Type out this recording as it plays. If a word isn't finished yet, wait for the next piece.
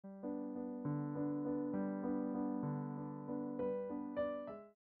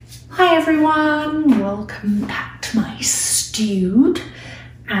Hi everyone, welcome back to my stewed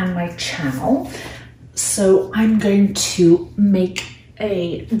and my channel. So I'm going to make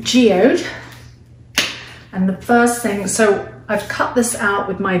a geode, and the first thing, so I've cut this out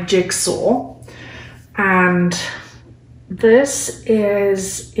with my jigsaw, and this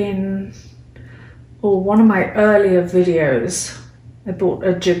is in one of my earlier videos. I bought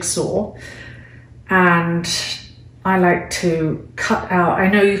a jigsaw and I like to cut out. I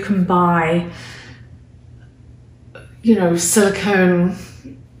know you can buy, silicone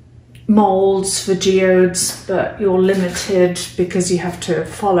molds for geodes, but you're limited because you have to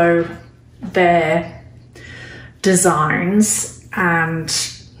follow their designs, and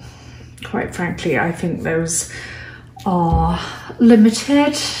quite frankly I think those are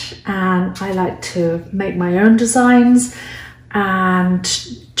limited, and I like to make my own designs, and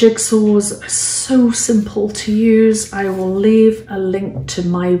jigsaws are so simple to use. I will leave a link to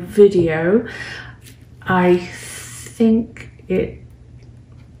my video. I think it's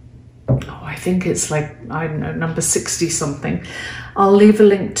like, I don't know, number 60 something. I'll leave a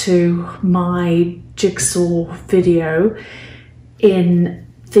link to my jigsaw video in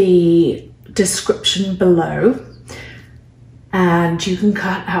the description below, and you can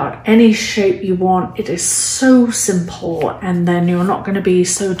cut out any shape you want. It is so simple, and then you're not going to be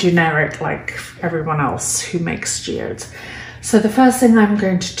so generic like everyone else who makes geodes. So the first thing I'm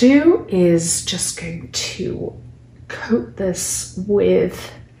going to do is just going to coat this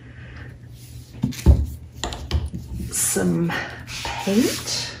with some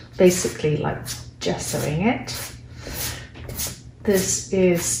paint, basically like gessoing it. This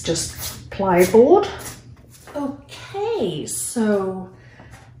is just plyboard. Okay, so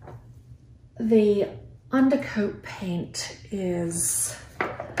the undercoat paint is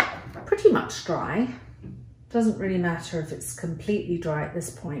pretty much dry. Doesn't really matter if it's completely dry at this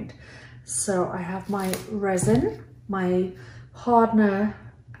point. So I have my resin, my hardener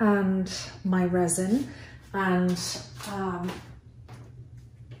and my resin, and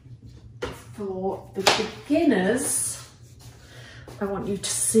for the beginners, I want you to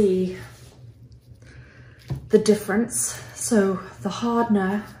see the difference. So the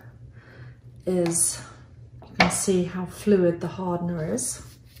hardener is, you can see how fluid the hardener is.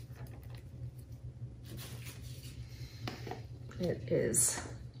 It is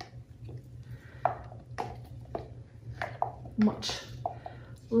much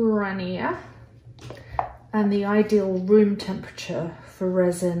runnier, and the ideal room temperature for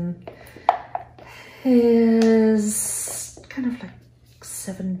resin is kind of like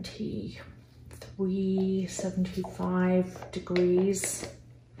 75 degrees.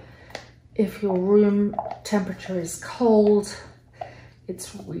 If your room temperature is cold,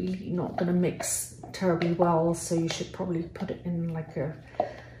 it's really not going to mix terribly well, so you should probably put it in like a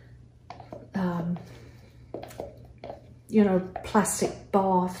plastic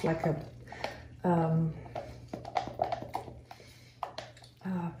bath, like a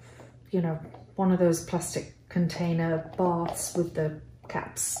one of those plastic container baths with the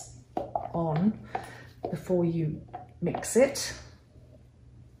caps on before you mix it.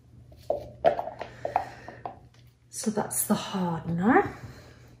 So that's the hardener.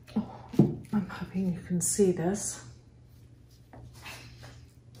 Oh, I'm hoping you can see this.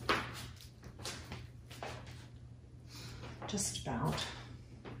 Just about.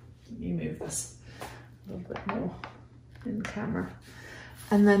 Let me move this a little bit more in camera.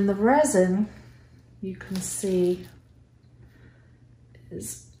 And then the resin, you can see,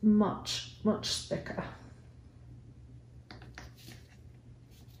 is much thicker.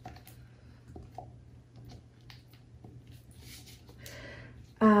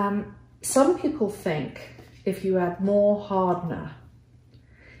 Some people think if you add more hardener,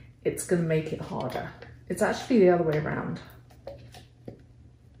 it's going to make it harder. It's actually the other way around.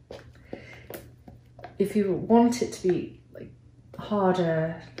 If you want it to be like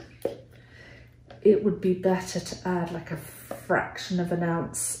harder, it would be better to add like a fraction of an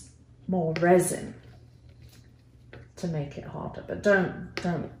ounce more resin to make it harder. But don't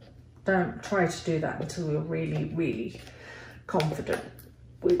try to do that until you're really confident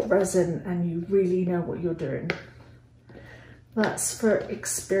with resin and you really know what you're doing. That's for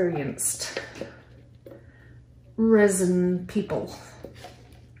experienced resin people.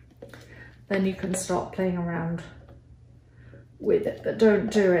 Then you can start playing around with it, but don't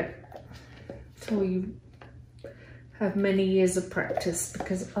do it till you have many years of practice,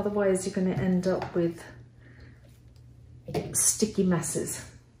 because otherwise you're going to end up with sticky messes.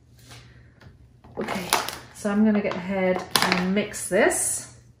 Okay, so I'm going to get ahead and mix this,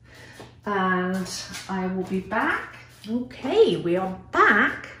 and I will be back. Okay, we are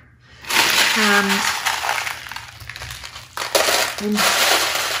back. And in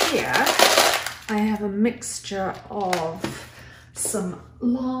here, I have a mixture of some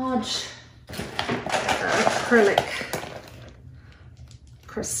large acrylic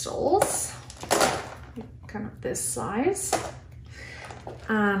crystals, kind of this size,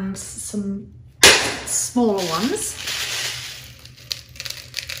 and some smaller ones.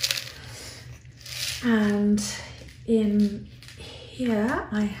 And in here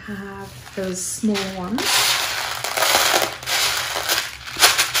I have those small ones,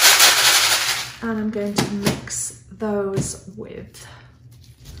 and I'm going to mix those with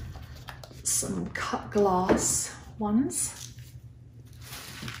some cut glass ones.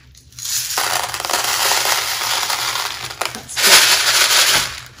 That's good.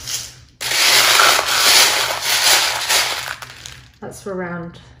 That's for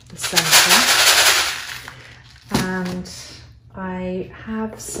around the center. And I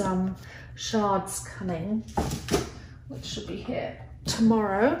have some shards coming, which should be here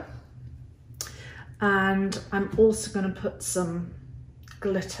tomorrow. And I'm also going to put some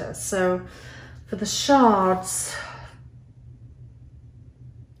glitter. So for the shards,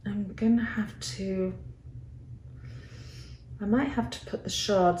 I'm going to have to, I might have to put the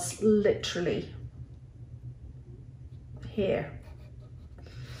shards literally here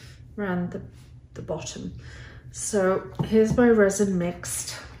around the bottom. So here's my resin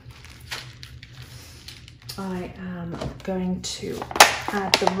mixed. I am going to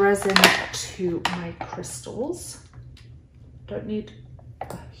add the resin to my crystals. Don't need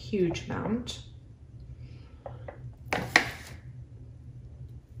a huge amount. Just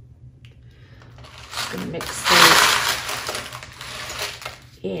going to mix those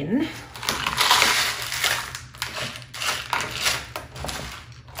in.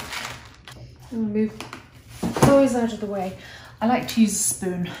 I'll move those out of the way. I like to use a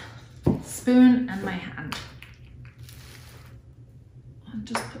spoon and my hand. And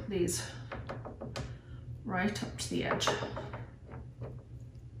just put these right up to the edge.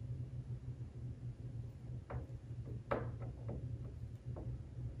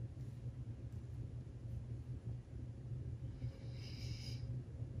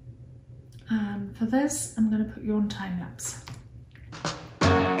 And for this, I'm going to put you on time lapse.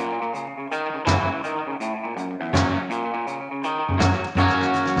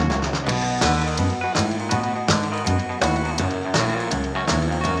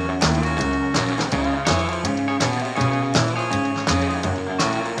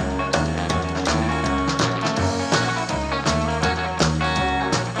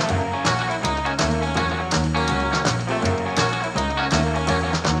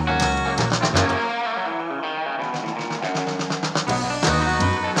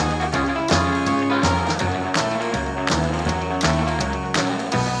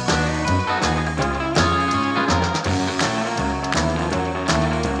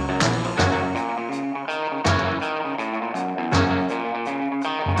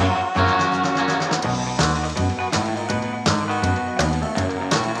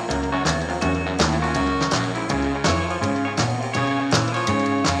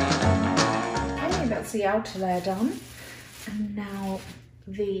 The outer layer done, and now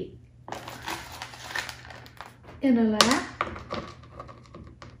the inner layer.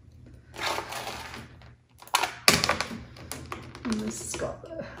 And this has got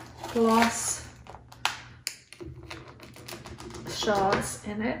the glass shards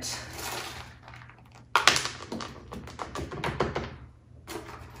in it.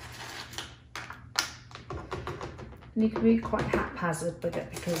 And you can be quite haphazard with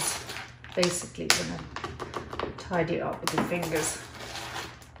it because basically you're going to tidy it up with your fingers.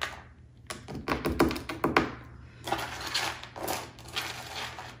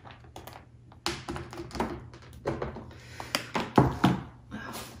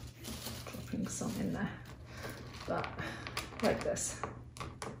 Dropping some in there, but like this.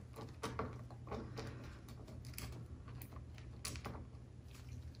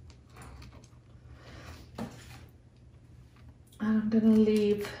 And I'm going to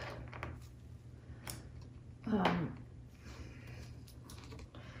leave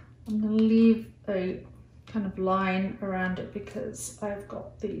a kind of line around it because I've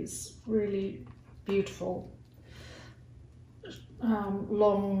got these really beautiful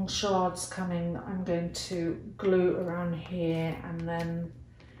long shards coming that I'm going to glue around here and then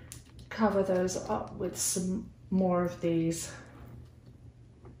cover those up with some more of these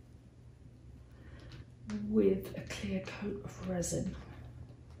with a clear coat of resin.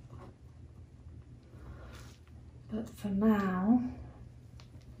 But for now,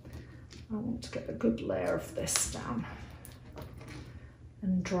 I want to get a good layer of this down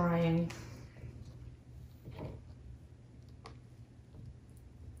and drying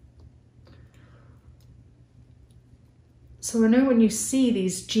So I know when you see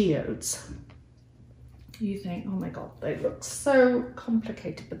these geodes, you think, oh my God, they look so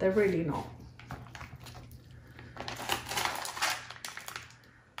complicated, but they're really not.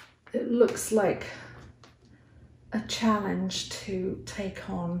 It looks like a challenge to take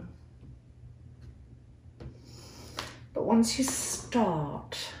on. But once you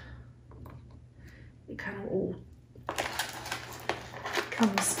start, it kind of all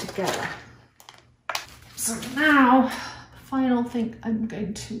comes together. So now, the final thing I'm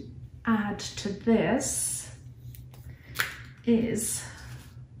going to add to this is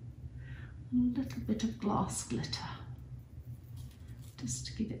a little bit of glass glitter, just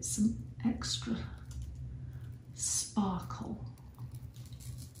to give it some extra sparkle.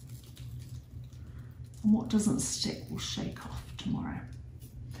 And what doesn't stick will shake off tomorrow.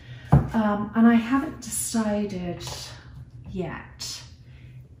 And I haven't decided yet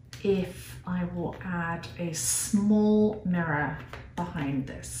if I will add a small mirror behind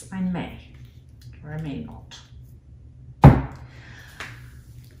this. I may, or I may not.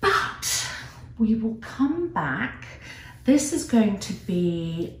 But we will come back. This is going to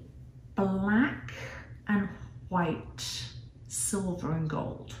be black and white, silver and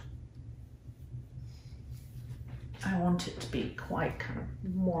gold. I want it to be quite kind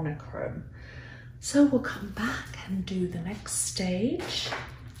of monochrome. So we'll come back and do the next stage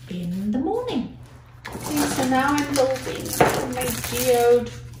in the morning. Okay, so now I'm building my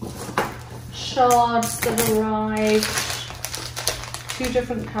geode shards that arrived, 2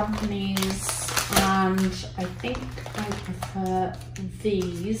 different companies, and I think I prefer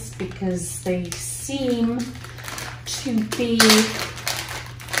these because they seem to be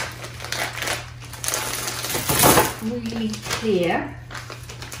really clear.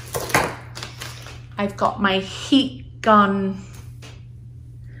 I've got my heat gun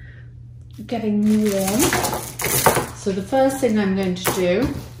getting warm. So the first thing I'm going to do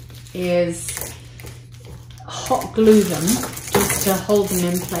is hot glue them just to hold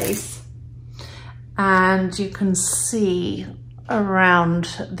them in place. And you can see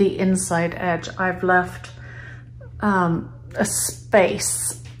around the inside edge, I've left a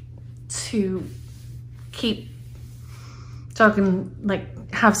space to keep, so I can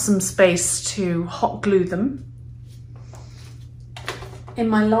like have some space to hot glue them. In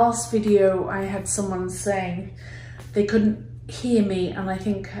my last video, I had someone saying they couldn't hear me, and I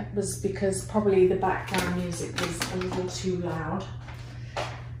think it was because probably the background music was a little too loud.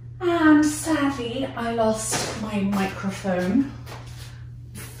 And sadly, I lost my microphone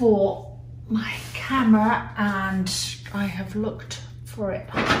for my camera, and I have looked for it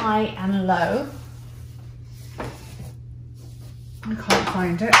high and low. I can't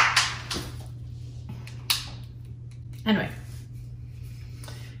find it. Anyway,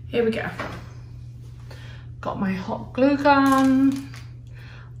 here we go. Got my hot glue gun.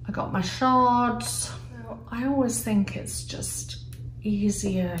 I got my shards. I always think it's just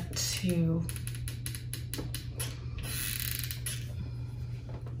easier to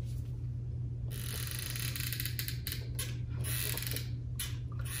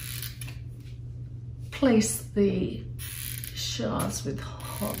place the shards with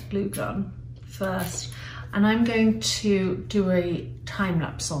hot glue gun first, and I'm going to do a time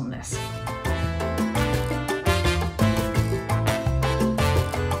lapse on this.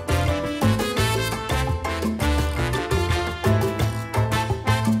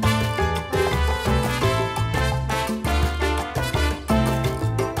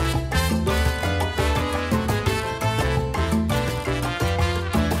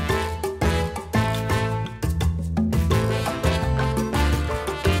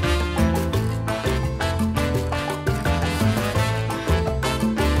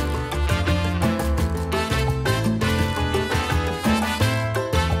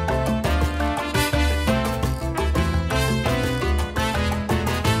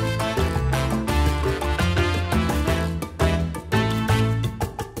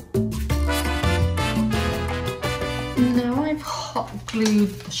 Glued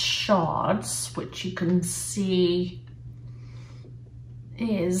the shards, which you can see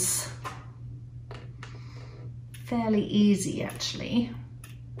is fairly easy actually.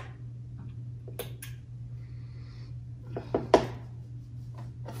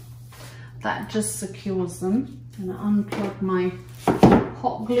 That just secures them. I'm going to unplug my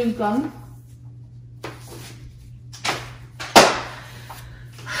hot glue gun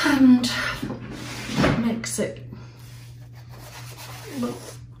and makes it look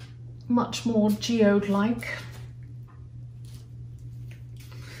much more geode-like.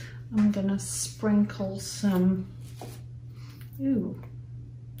 I'm gonna sprinkle some, ooh,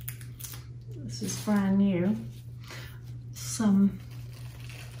 this is brand new, some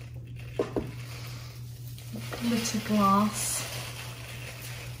glitter glass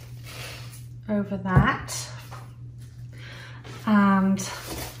over that, and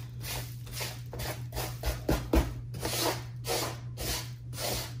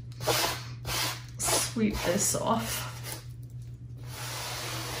sweep this off.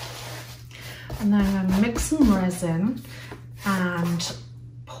 And then I'm gonna mix some resin and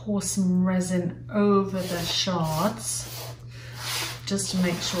pour some resin over the shards just to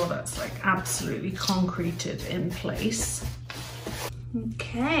make sure that's like absolutely concreted in place.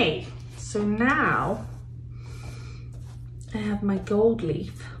 Okay, so now I have my gold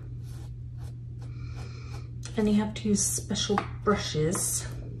leaf, and you have to use special brushes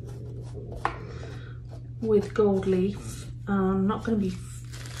with gold leaf. I'm not going to be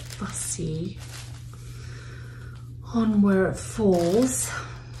fussy on where it falls.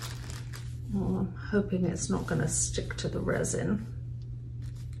 I'm hoping it's not going to stick to the resin.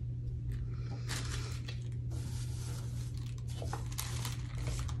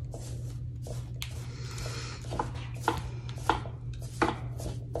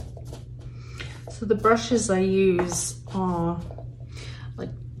 So the brushes I use are like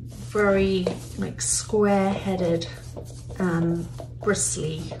very like square-headed and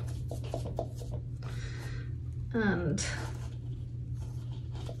bristly, and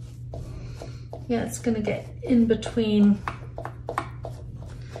yeah, it's gonna get in between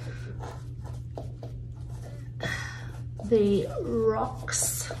the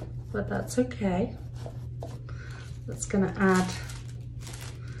rocks, but that's okay. That's gonna add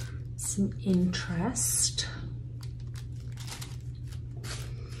some interest.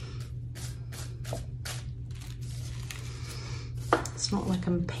 It's not like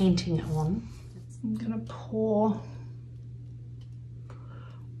I'm painting it on. I'm gonna pour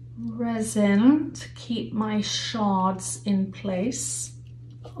resin to keep my shards in place.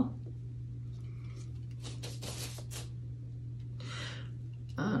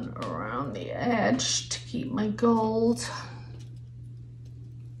 And around the edge to keep my gold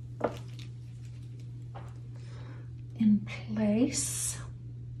in place.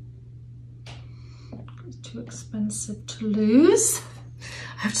 It's too expensive to lose.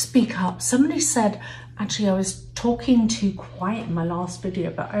 I have to speak up. Somebody said, actually I was talking too quiet in my last video,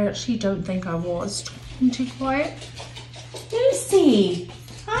 but I actually don't think I was talking too quiet. Lucy!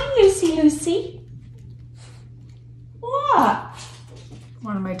 Hi Lucy, Lucy. What?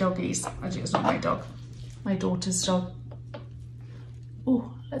 One of my doggies. Actually it's not my dog. My daughter's dog.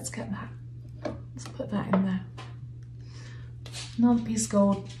 Oh, let's get that. Let's put that in there. Another piece of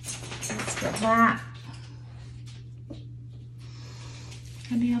gold. Let's get that.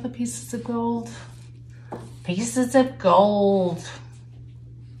 Any other pieces of gold? Pieces of gold.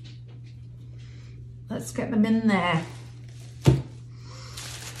 Let's get them in there.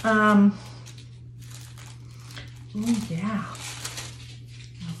 Oh yeah.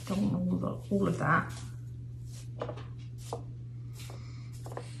 I don't want all of that.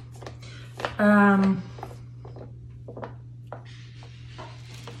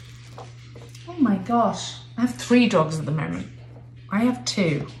 Oh my gosh, I have 3 dogs at the moment. I have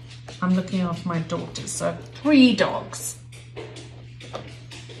 2. I'm looking after my daughters, so I have 3 dogs.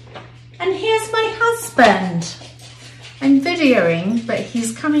 And here's my husband. I'm videoing, but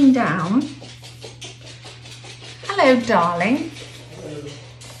he's coming down. Hello, darling. Hello.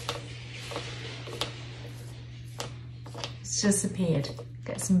 It's disappeared.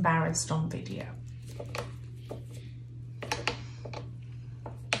 Gets embarrassed on video.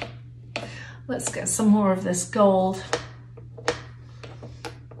 Let's get some more of this gold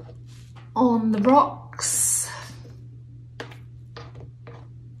on the rocks.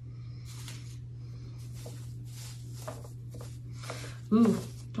 Ooh,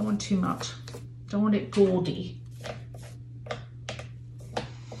 don't want too much. Don't want it gaudy.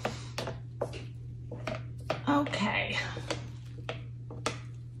 Okay.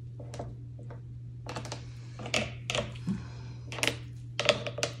 I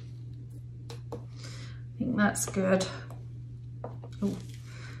think that's good. Oh.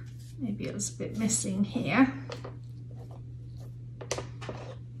 Maybe it was a bit missing here.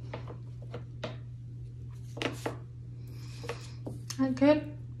 That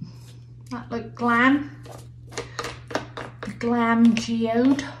good? That looked glam. Glam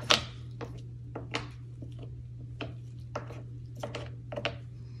geode.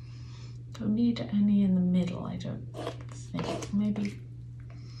 Don't need any in the middle, I don't think. Maybe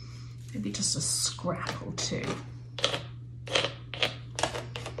just a scrap or 2.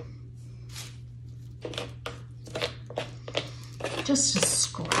 Just a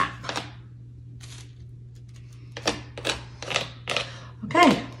scrap.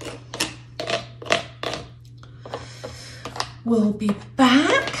 We'll be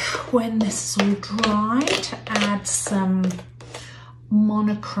back when this is all dry to add some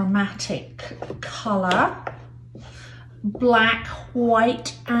monochromatic colour, black,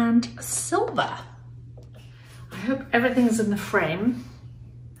 white and silver. I hope everything's in the frame.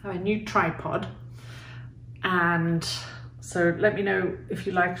 I have a new tripod, and so let me know if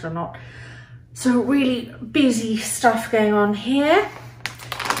you like it or not. So really busy stuff going on here.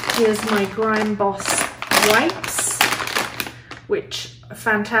 Here's my Grime Boss wipes, which are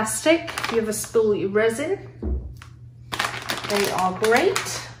fantastic. If you ever spill your resin, they are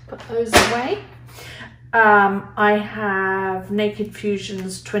great. Put those away. I have Naked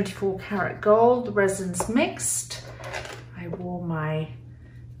Fusion's 24 karat gold. The resin's mixed. I wore my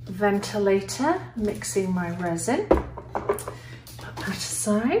ventilator, mixing my resin. Put that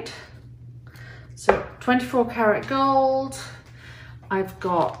aside. So 24 karat gold. I've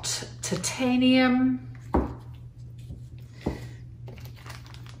got titanium.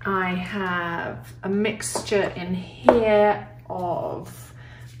 I have a mixture in here of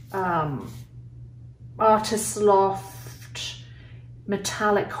Artist Loft,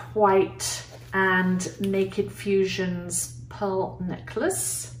 metallic white and Naked Fusion's pearl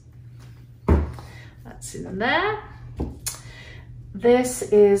necklace. That's in there. This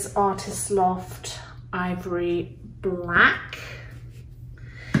is Artist Loft Ivory Black.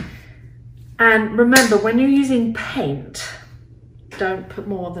 And remember, when you're using paint, don't put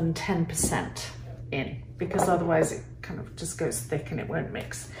more than 10% in, because otherwise it kind of just goes thick and it won't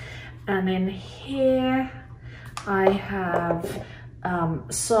mix. And in here I have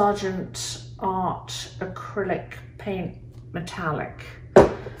Sargent Art Acrylic Paint Metallic,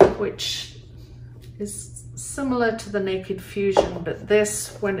 which is similar to the Naked Fusion, but this,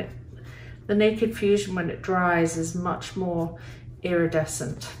 the Naked Fusion, when it dries, is much more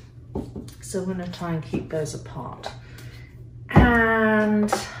iridescent. So I'm going to try and keep those apart.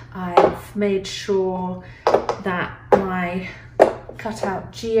 And I've made sure that my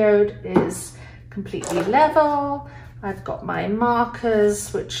cutout geode is completely level. I've got my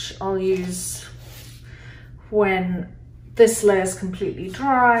markers, which I'll use when this layer is completely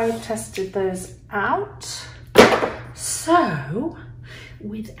dry. I've tested those out. So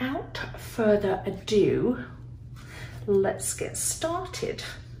without further ado, let's get started.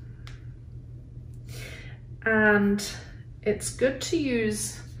 And it's good to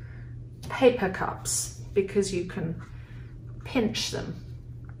use paper cups because you can pinch them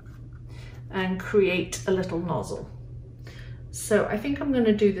and create a little nozzle. So I think I'm going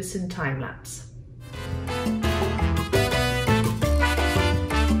to do this in time lapse.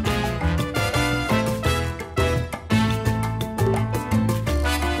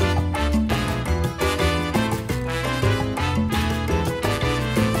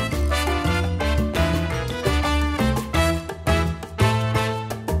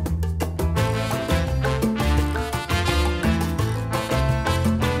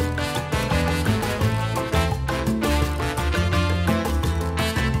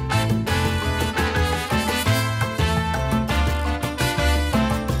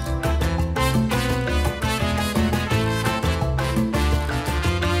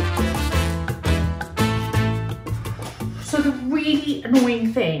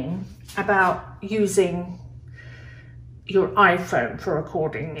 Annoying thing about using your iPhone for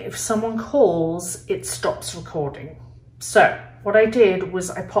recording, if someone calls, it stops recording. So what I did was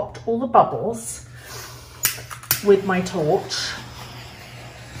I popped all the bubbles with my torch.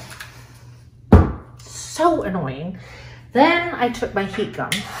 So annoying. Then I took my heat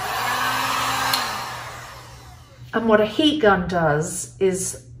gun, and what a heat gun does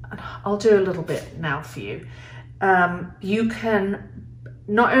is, I'll do a little bit now for you. You can,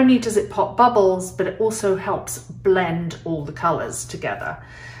 not only does it pop bubbles, but it also helps blend all the colors together.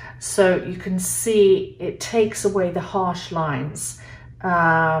 So you can see it takes away the harsh lines.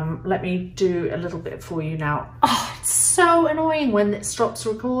 Let me do a little bit for you now. Oh, it's so annoying when it stops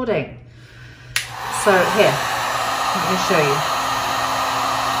recording. So here, let me show you.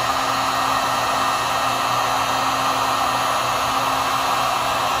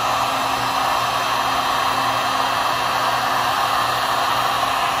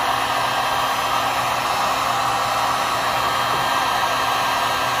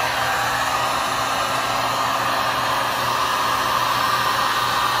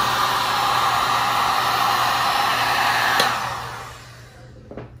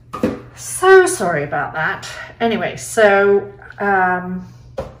 Sorry about that. Anyway, so I'm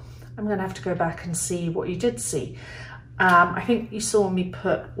gonna have to go back and see what you did see. I think you saw me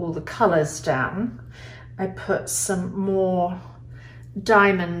put all the colors down. I put some more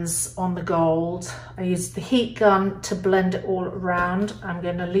diamonds on the gold. I used the heat gun to blend it all around. I'm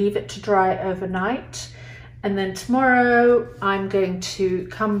going to leave it to dry overnight, and then tomorrow I'm going to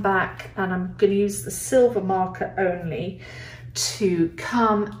come back and I'm going to use the silver marker only to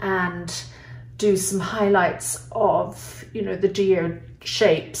come and do some highlights of, you know, the geode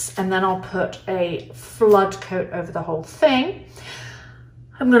shapes, and then I'll put a flood coat over the whole thing.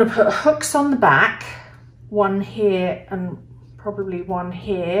 I'm going to put hooks on the back, one here and probably one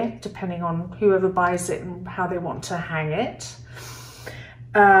here, depending on whoever buys it and how they want to hang it.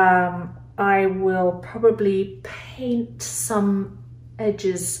 I will probably paint some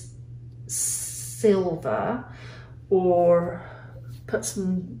edges silver or put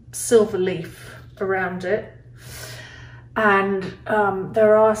some silver leaf around it. And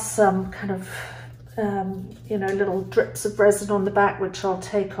there are some kind of, you know, little drips of resin on the back, which I'll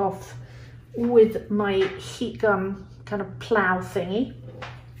take off with my heat gun kind of plow thingy.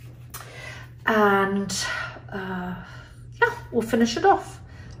 And yeah, we'll finish it off.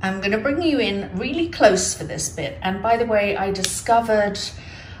 I'm going to bring you in really close for this bit. And by the way, I discovered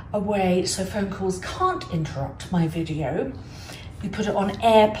a way so phone calls can't interrupt my video. You put it on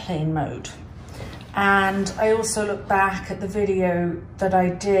airplane mode. And I also look back at the video that I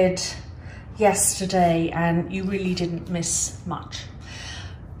did yesterday, and you really didn't miss much.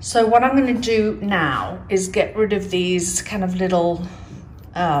 So what I'm going to do now is get rid of these kind of little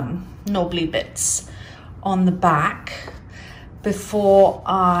knobbly bits on the back before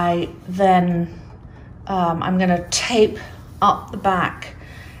I then, I'm going to tape up the back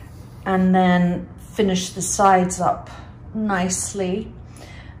and then finish the sides up nicely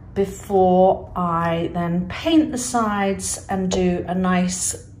before I then paint the sides and do a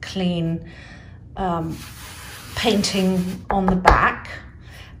nice clean painting on the back,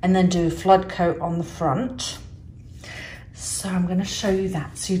 and then do a flood coat on the front. So I'm going to show you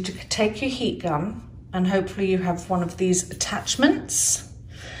that. So you take your heat gun, and hopefully you have one of these attachments.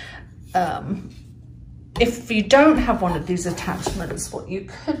 If you don't have one of these attachments, what you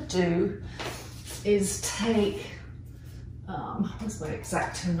could do is take, where's my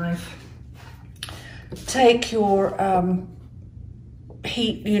X-Acto knife? Take your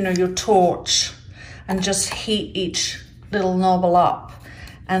heat, you know, your torch, and just heat each little knobble up,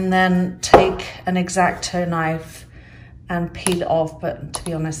 and then take an X-Acto knife and peel it off. But to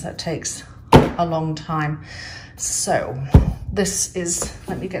be honest, that takes a long time. So this is,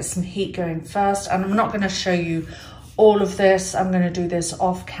 let me get some heat going first, and I'm not going to show you all of this. I'm going to do this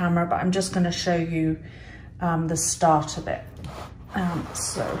off camera, but I'm just going to show you the start of it. And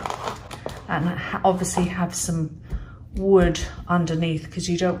obviously have some wood underneath, because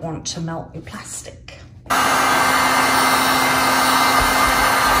you don't want to melt your plastic.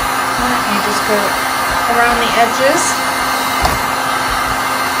 You just go around the edges.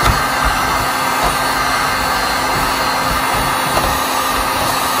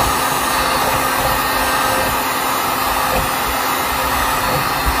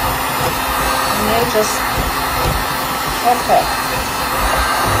 And then just pop it.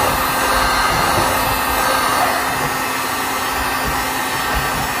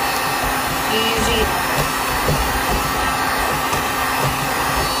 Easy.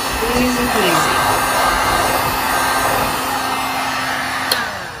 Easy peasy.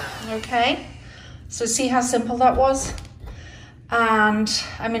 Okay, so see how simple that was? And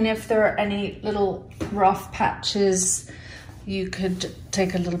I mean, if there are any little rough patches, you could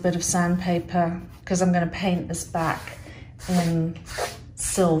take a little bit of sandpaper, because I'm going to paint this back in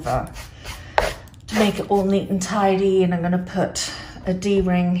silver to make it all neat and tidy. And I'm going to put a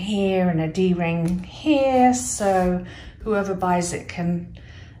D-ring here and a D-ring here, so whoever buys it can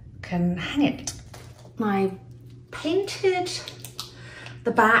hang it. I painted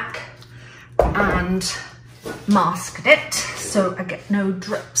the back and masked it so I get no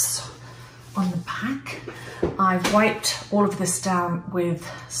drips on the back. I've wiped all of this down with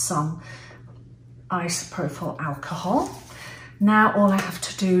some isopropyl alcohol. Now all I have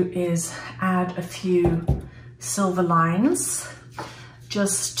to do is add a few silver lines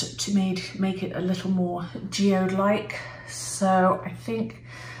just to make it a little more geode-like. So I think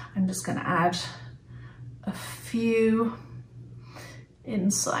I'm just going to add a few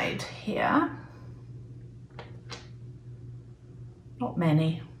inside here. Not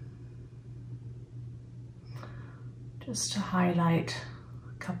many. Just to highlight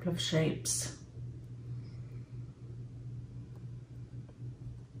a couple of shapes.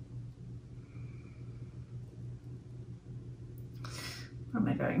 Where am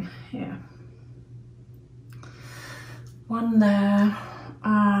I going? Here. One there,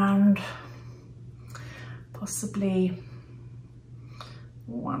 and possibly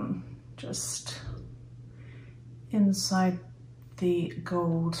one just inside the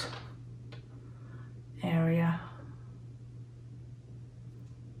gold area.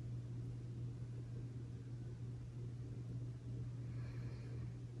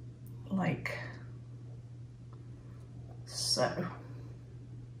 Like so.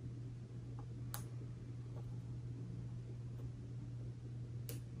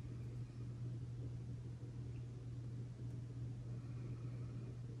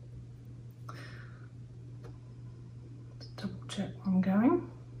 Double check where I'm going.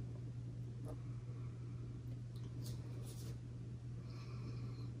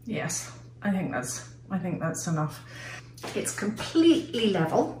 Yes, I think that's enough. It's completely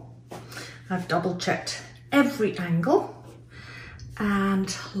level. I've double checked every angle,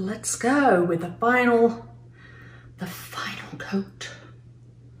 and let's go with the final coat.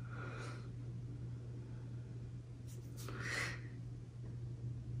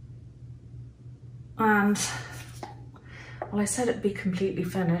 And well, I said it'd be completely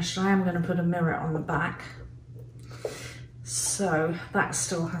finished. I am going to put a mirror on the back, so that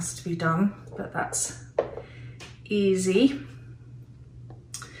still has to be done, but that's easy.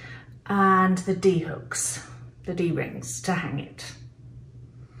 And the D-hooks, the D-rings to hang it.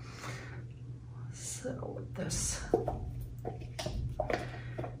 So with this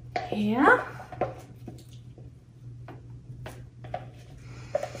here.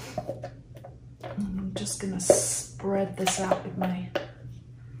 I'm just going to spread this out with my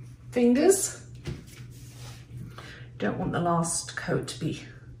fingers. Don't want the last coat to be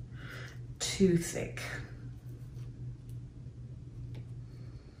too thick.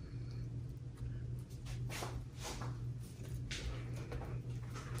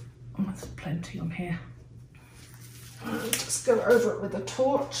 Oh, there's plenty on here. I'll just go over it with a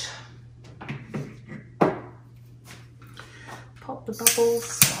torch. Pop the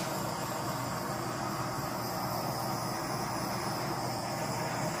bubbles.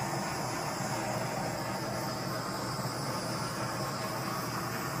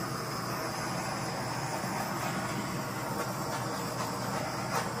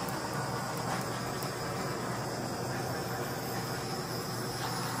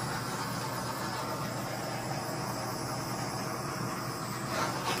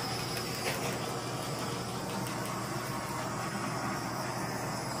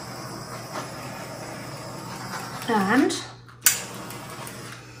 And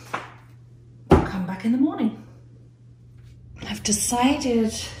I'll come back in the morning. I've decided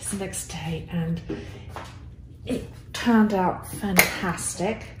it's the next day and it turned out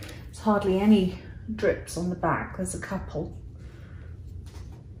fantastic. There's hardly any drips on the back, there's a couple.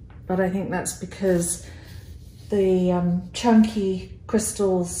 But I think that's because the chunky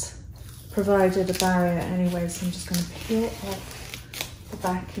crystals provided a barrier anyway, so I'm just going to peel off the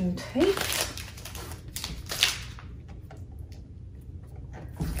backing tape.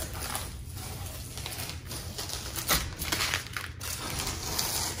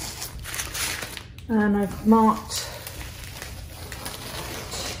 And I've marked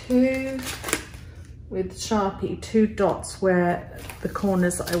with Sharpie, 2 dots where the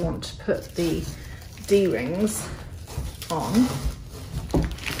corners that I want to put the D-rings on.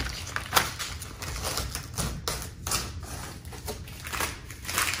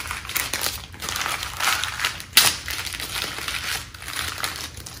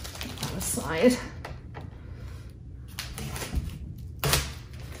 That aside.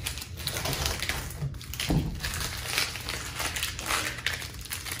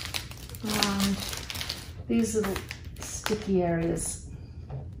 These little sticky areas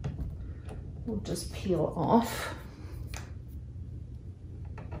will just peel off.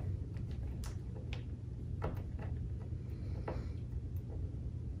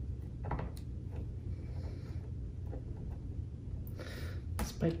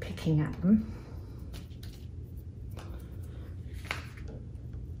 Just by picking at them.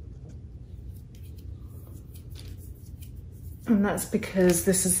 And that's because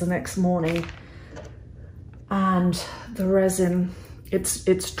this is the next morning. And the resin,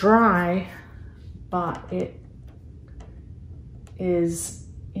 it's dry, but it is,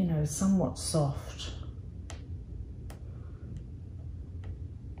 you know, somewhat soft.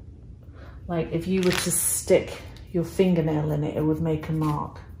 Like if you were to stick your fingernail in it, it would make a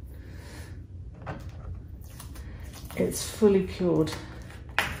mark. It's fully cured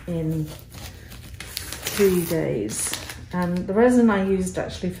in 3 days. And the resin I used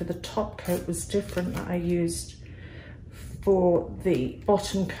actually for the top coat was different that I used for the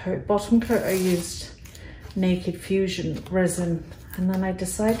bottom coat. Bottom coat I used Naked Fusion resin, and then I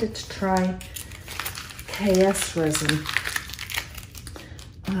decided to try KS resin.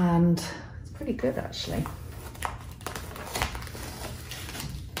 and it's pretty good actually.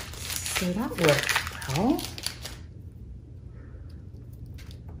 So that worked well.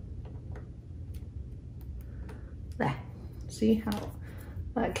 There, see how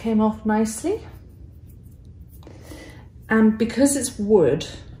that came off nicely? And because it's wood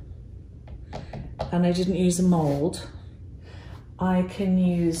and I didn't use a mold, I can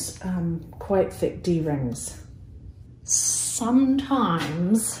use quite thick D-rings.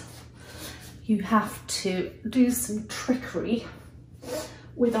 Sometimes you have to do some trickery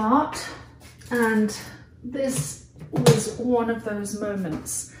with art, and this was one of those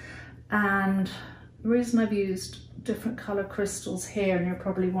moments. And the reason I've used different color crystals here, and you're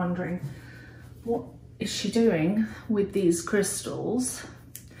probably wondering, what is she doing with these crystals?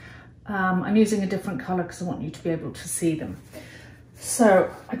 I'm using a different color because I want you to be able to see them. So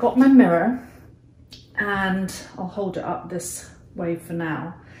I got my mirror, and I'll hold it up this way for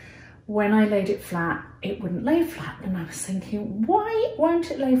now. When I laid it flat, it wouldn't lay flat, and I was thinking, why won't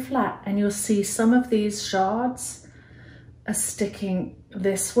it lay flat? And you'll see some of these shards are sticking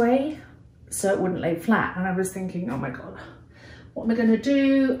this way, so it wouldn't lay flat. And I was thinking, oh my God, what am I gonna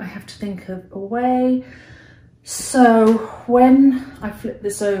do? I have to think of a way. So when I flip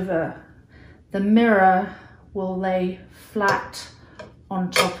this over, the mirror will lay flat on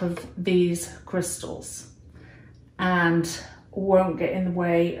top of these crystals and won't get in the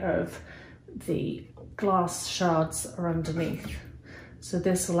way of the glass shards that are underneath. So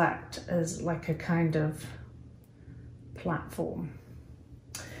this will act as like a kind of platform.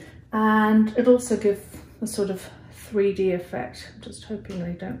 And it also gives a sort of 3D effect. I'm just hoping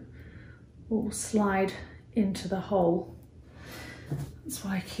they don't all slide into the hole. That's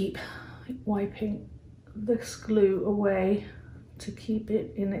why I keep wiping this glue away to keep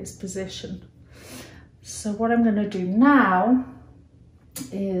it in its position. So what I'm going to do now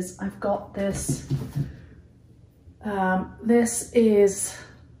is I've got this, this is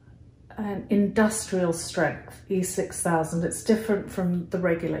an industrial strength E6000. It's different from the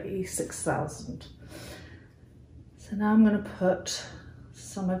regular E6000. So now I'm going to put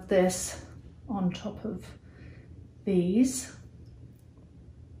some of this on top of these,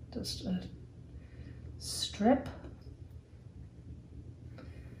 just a strip,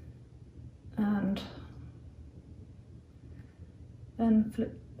 and then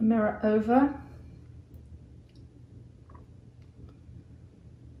flip the mirror over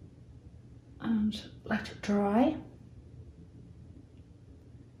and let it dry.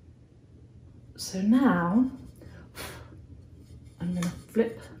 So now I'm going to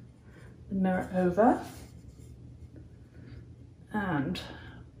flip the mirror over and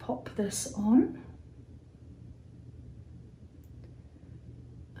pop this on.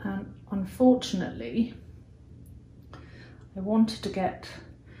 And unfortunately, I wanted to get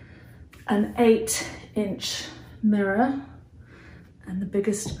an 8-inch mirror, and the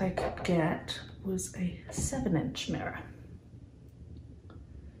biggest I could get was a 7-inch mirror.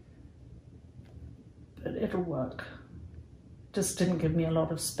 But it'll work. Just didn't give me a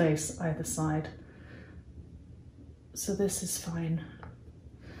lot of space either side. So this is fine.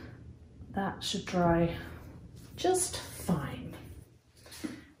 That should dry just fine.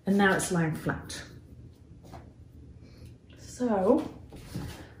 And now it's lying flat. So,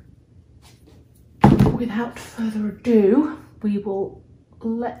 without further ado, we will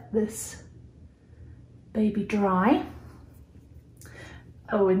let this baby dry.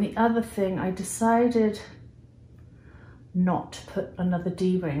 Oh, and the other thing, I decided not to put another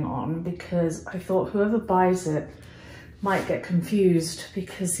D-ring on because I thought whoever buys it might get confused,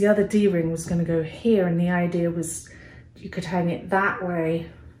 because the other D-ring was going to go here and the idea was you could hang it that way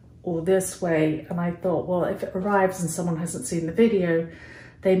or this way, and I thought, well, if it arrives and someone hasn't seen the video,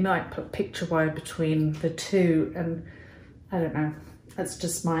 they might put picture wire between the two, and I don't know, that's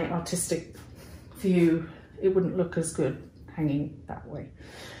just my artistic view. It wouldn't look as good hanging that way.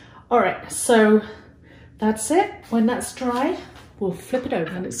 All right, so that's it. When that's dry, we'll flip it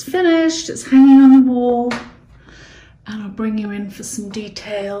over. And it's finished, it's hanging on the wall, and I'll bring you in for some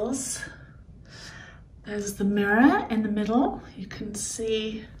details. There's the mirror in the middle. You can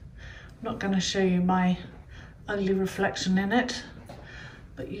see, I'm not going to show you my ugly reflection in it,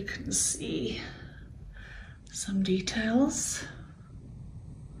 but you can see some details.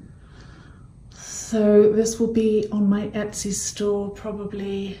 So this will be on my Etsy store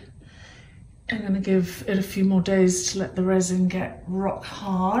probably. I'm going to give it a few more days to let the resin get rock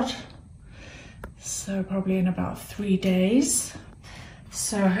hard. So probably in about 3 days.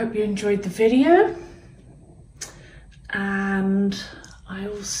 So I hope you enjoyed the video, and I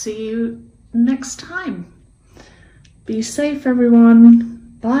will see you next time. Be safe,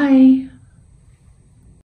 everyone. Bye.